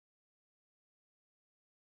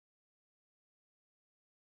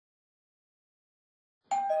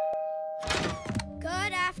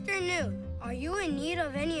afternoon. Are you in need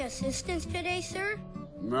of any assistance today, sir?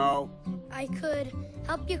 No. I could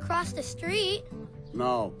help you cross the street.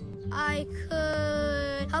 No. I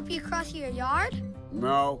could help you cross your yard.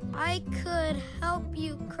 No. I could help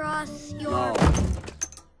you cross your... No.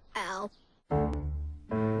 Ow.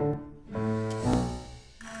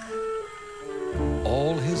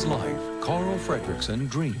 All his life, Carl Fredricksen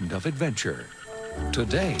dreamed of adventure.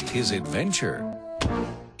 Today, his adventure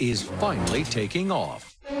is finally taking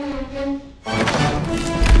off.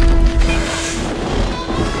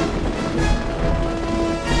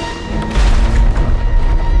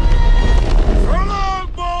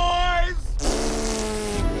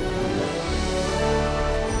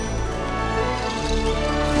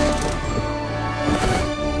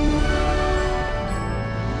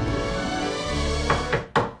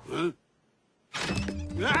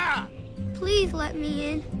 Please let me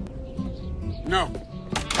in. No.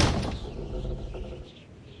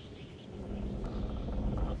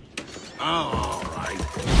 Oh, all right.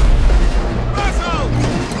 Russell!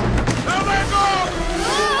 Now let go!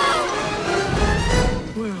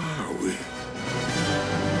 Where are we?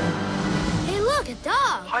 Hey, look, a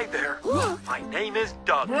dog. Hi there. My name is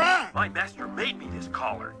Doug. My master made me this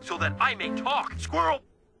collar so that I may talk. Squirrel!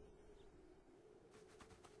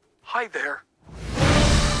 Hi there.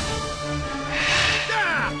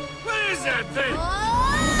 Ah! What is that thing?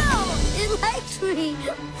 Oh! It likes me.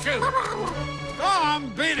 Shoot! Go on,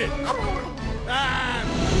 beat it! Ah!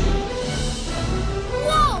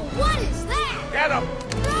 Whoa, what is that? Get him!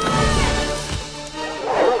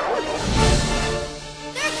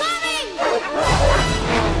 They're coming!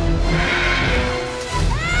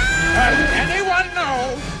 Does anyone know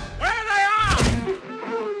where they are?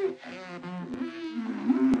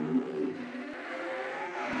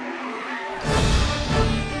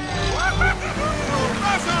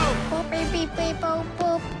 Russell! Boop, beep, beep, beep, boop,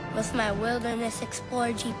 boop. With my Wilderness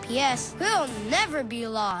Explorer GPS, we'll never be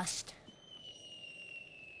lost.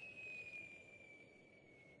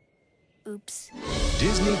 Oops.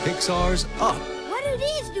 Disney Pixar's Up. What do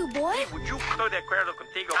these do, boy? Would you throw de acuerdo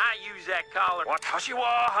contigo? I use that collar. Watashi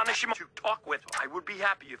wa hanashima to talk with. I would be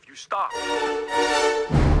happy if you stopped.